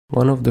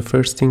One of the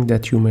first things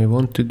that you may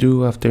want to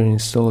do after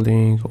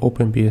installing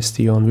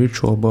OpenBSD on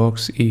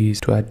VirtualBox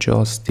is to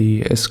adjust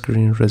the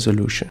screen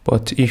resolution.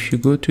 But if you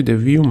go to the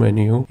view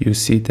menu, you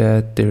see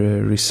that the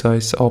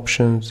resize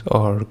options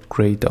are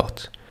gray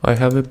dot. I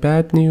have a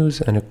bad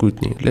news and a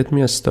good news. Let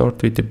me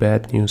start with the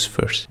bad news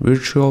first.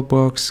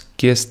 VirtualBox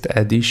guest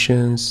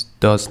additions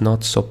does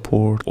not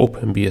support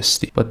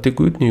OpenBSD. But the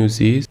good news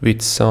is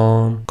with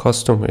some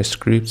custom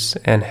scripts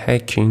and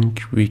hacking,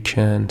 we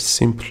can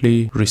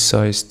simply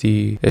resize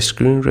the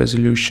screen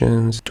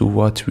resolutions to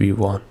what we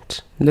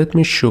want. Let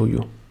me show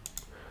you.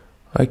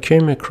 I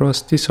came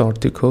across this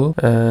article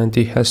and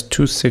it has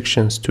two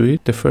sections to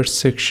it. The first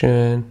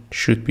section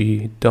should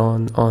be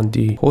done on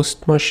the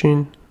host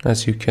machine,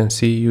 as you can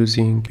see,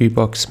 using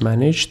VBox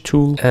Manage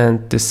tool,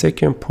 and the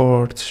second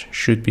part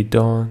should be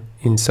done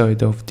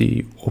inside of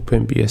the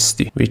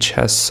OpenBSD, which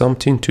has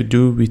something to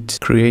do with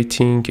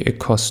creating a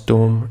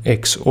custom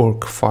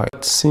Xorg file.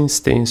 Since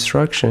the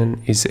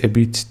instruction is a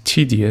bit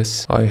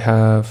tedious, I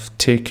have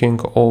taken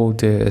all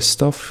the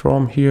stuff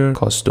from here,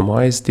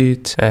 customized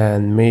it,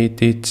 and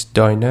made it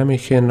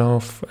dynamic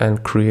enough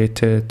and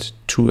created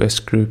two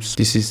scripts.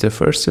 This is the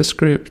first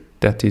script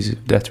that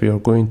we are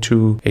going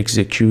to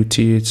execute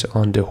it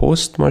on the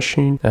host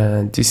machine,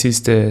 and this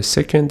is the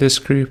second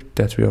script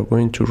that we are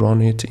going to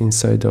run it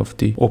inside of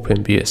the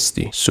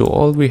OpenBSD. So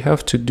all we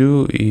have to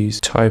do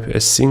is type a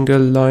single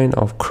line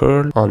of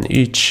curl on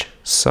each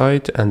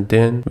side and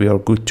then we are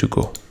good to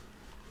go.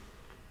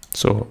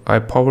 So I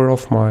power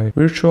off my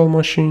virtual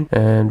machine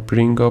and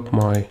bring up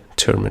my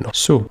terminal.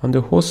 So on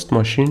the host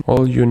machine,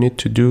 all you need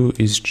to do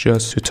is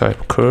just to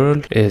type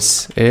curl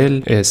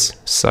SL, S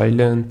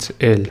silent,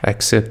 L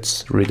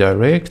accepts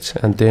redirect,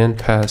 and then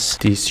pass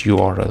this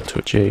URL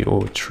to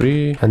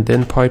JO3 and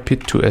then pipe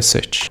it to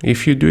SH.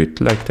 If you do it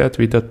like that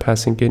without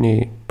passing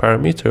any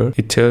parameter,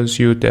 it tells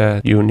you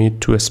that you need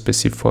to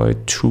specify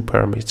two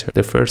parameters.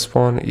 The first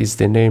one is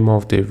the name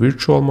of the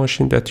virtual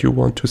machine that you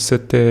want to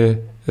set the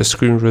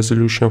screen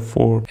resolution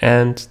for,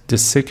 and the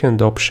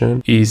second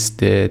option is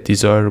the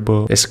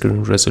desirable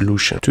screen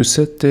resolution. To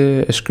set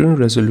the screen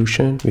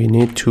resolution, we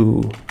need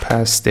to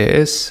pass the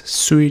S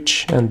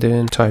switch and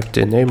then type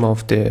the name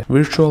of the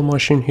virtual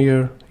machine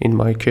here, in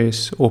my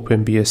case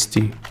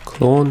OpenBSD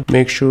clone.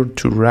 Make sure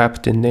to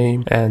wrap the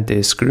name and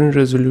the screen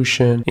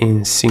resolution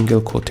in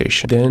single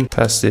quotation, then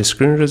pass the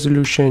screen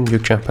resolution. You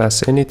can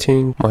pass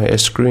anything. My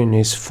screen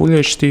is Full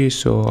HD,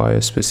 so I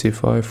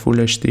specify Full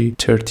HD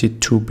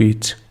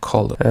 32-bit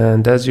color,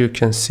 and as you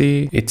can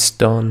see, it's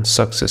done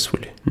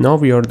successfully. Now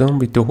we are done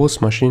with the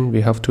host machine.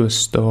 We have to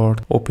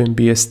start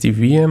OpenBSD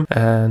VM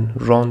and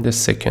run the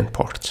second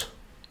part.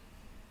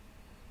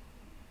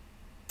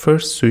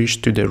 First,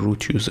 switch to the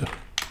root user.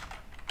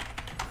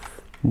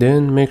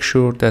 Then make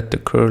sure that the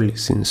curl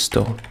is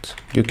installed.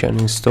 You can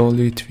install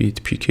it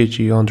with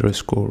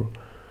pkg_add,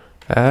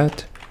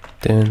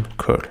 then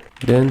curl.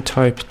 Then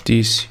type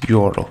this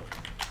URL,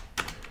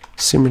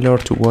 similar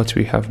to what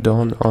we have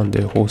done on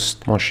the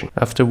host machine.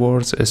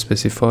 Afterwards,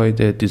 specify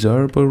the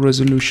desirable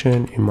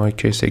resolution, in my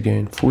case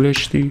again Full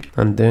HD,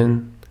 and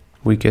then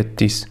we get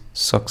this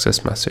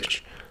success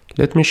message.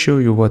 Let me show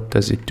you what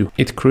does it do.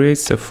 It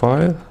creates a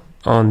file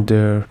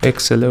under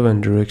X11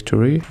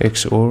 directory,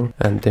 Xorg,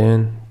 and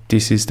then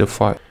this is the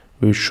file,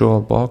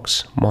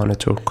 VirtualBox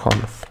monitor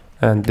conf,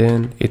 and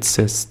then it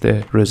sets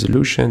the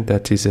resolution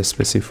that is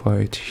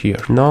specified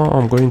here. Now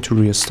I'm going to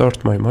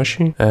restart my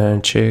machine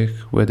and check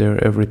whether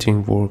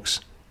everything works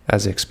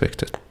as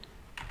expected.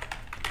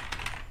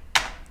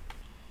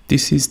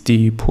 This is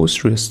the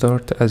post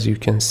restart. As you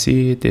can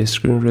see, the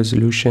screen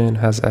resolution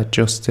has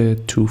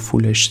adjusted to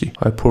Full HD.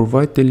 I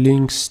provide the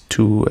links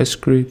to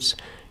scripts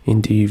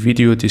in the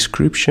video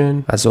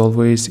description. As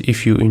always,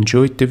 if you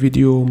enjoyed the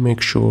video,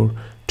 make sure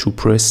to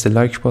press the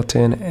like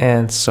button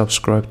and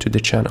subscribe to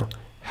the channel.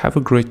 Have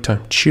a great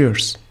time.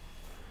 Cheers.